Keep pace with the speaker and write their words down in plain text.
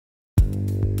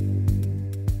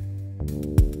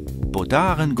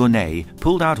Bodart and Gonay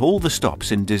pulled out all the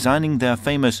stops in designing their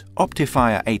famous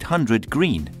Optifire 800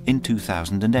 Green in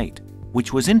 2008,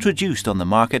 which was introduced on the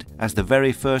market as the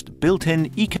very first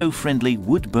built-in eco-friendly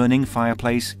wood-burning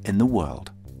fireplace in the world.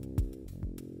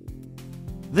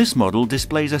 This model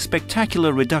displays a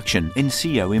spectacular reduction in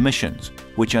CO emissions,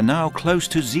 which are now close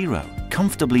to zero,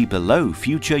 comfortably below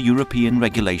future European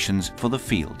regulations for the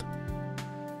field.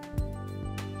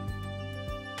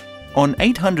 On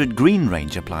 800 Green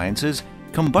range appliances,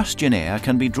 combustion air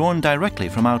can be drawn directly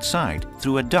from outside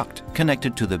through a duct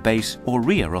connected to the base or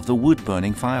rear of the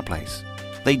wood-burning fireplace.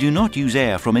 They do not use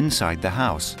air from inside the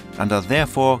house and are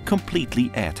therefore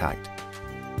completely airtight.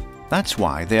 That's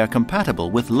why they are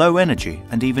compatible with low energy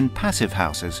and even passive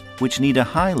houses which need a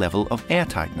high level of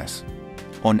airtightness.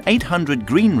 On 800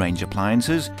 Green range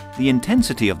appliances, the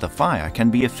intensity of the fire can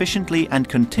be efficiently and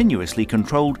continuously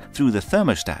controlled through the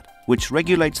thermostat, which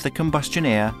regulates the combustion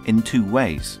air in two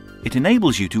ways. It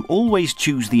enables you to always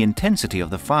choose the intensity of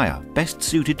the fire best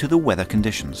suited to the weather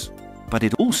conditions. But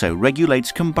it also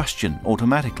regulates combustion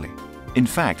automatically. In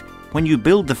fact, when you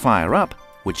build the fire up,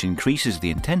 which increases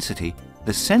the intensity,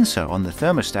 the sensor on the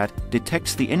thermostat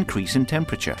detects the increase in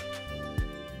temperature.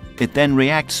 It then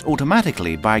reacts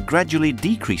automatically by gradually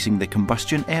decreasing the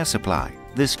combustion air supply.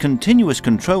 This continuous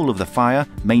control of the fire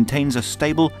maintains a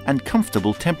stable and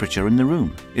comfortable temperature in the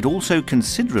room. It also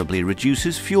considerably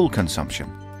reduces fuel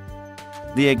consumption.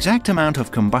 The exact amount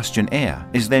of combustion air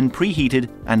is then preheated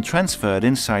and transferred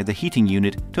inside the heating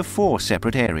unit to 4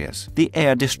 separate areas. The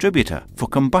air distributor for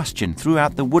combustion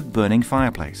throughout the wood-burning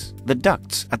fireplace, the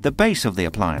ducts at the base of the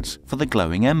appliance for the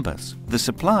glowing embers, the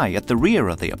supply at the rear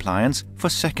of the appliance for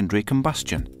secondary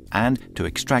combustion, and to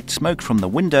extract smoke from the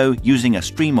window using a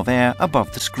stream of air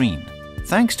above the screen.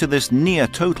 Thanks to this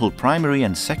near-total primary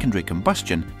and secondary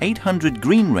combustion, 800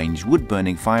 Green range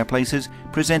wood-burning fireplaces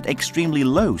present extremely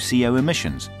low CO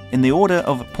emissions, in the order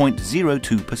of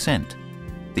 0.02%.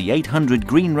 The 800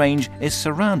 Green range is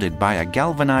surrounded by a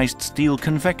galvanized steel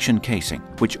convection casing,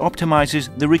 which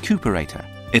optimizes the recuperator.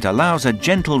 It allows a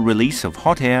gentle release of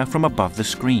hot air from above the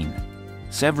screen.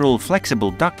 Several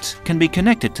flexible ducts can be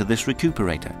connected to this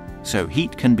recuperator, so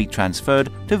heat can be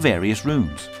transferred to various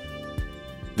rooms.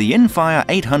 The Infire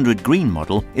 800 Green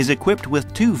model is equipped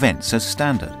with 2 vents as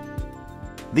standard.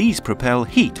 These propel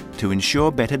heat to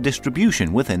ensure better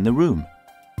distribution within the room.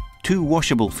 2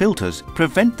 washable filters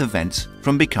prevent the vents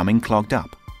from becoming clogged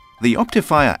up. The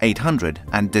Optifire 800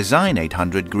 and Design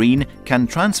 800 Green can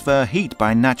transfer heat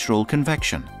by natural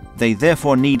convection. They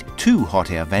therefore need 2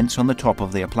 hot air vents on the top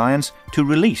of the appliance to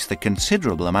release the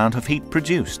considerable amount of heat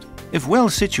produced. If well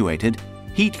situated,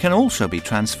 heat can also be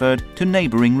transferred to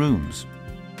neighboring rooms.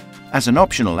 As an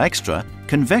optional extra,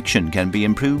 convection can be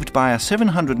improved by a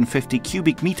 750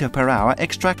 cubic meter per hour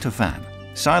extractor fan.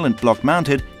 Silent block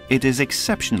mounted, it is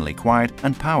exceptionally quiet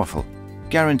and powerful,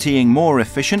 guaranteeing more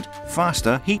efficient,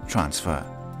 faster heat transfer.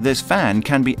 This fan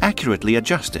can be accurately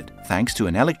adjusted thanks to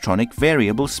an electronic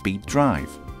variable speed drive.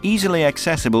 Easily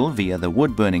accessible via the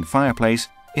wood-burning fireplace,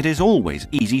 it is always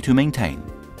easy to maintain.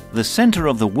 The center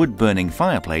of the wood-burning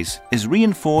fireplace is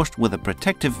reinforced with a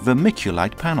protective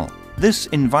vermiculite panel. This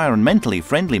environmentally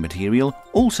friendly material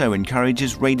also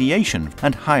encourages radiation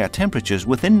and higher temperatures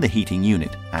within the heating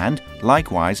unit and,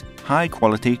 likewise,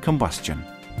 high-quality combustion.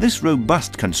 This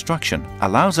robust construction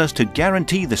allows us to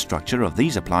guarantee the structure of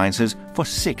these appliances for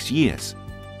 6 years.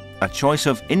 A choice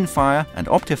of Infire and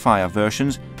Optifire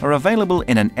versions are available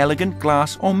in an elegant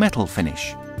glass or metal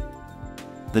finish.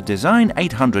 The Design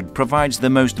 800 provides the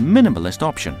most minimalist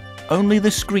option. Only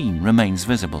the screen remains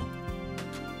visible.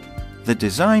 The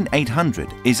Design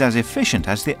 800 is as efficient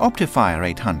as the Optifire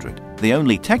 800. The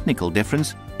only technical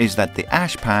difference is that the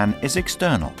ash pan is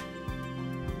external.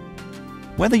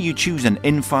 Whether you choose an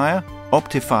Infire,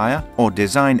 Optifire or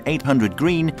Design 800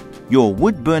 Green, your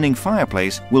wood-burning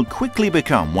fireplace will quickly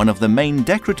become one of the main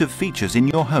decorative features in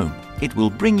your home. It will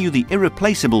bring you the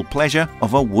irreplaceable pleasure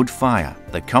of a wood fire,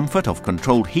 the comfort of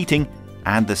controlled heating,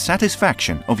 and the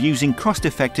satisfaction of using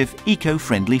cost-effective,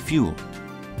 eco-friendly fuel.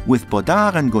 With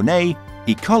Bodart and Gonay,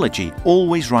 ecology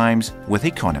always rhymes with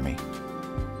economy.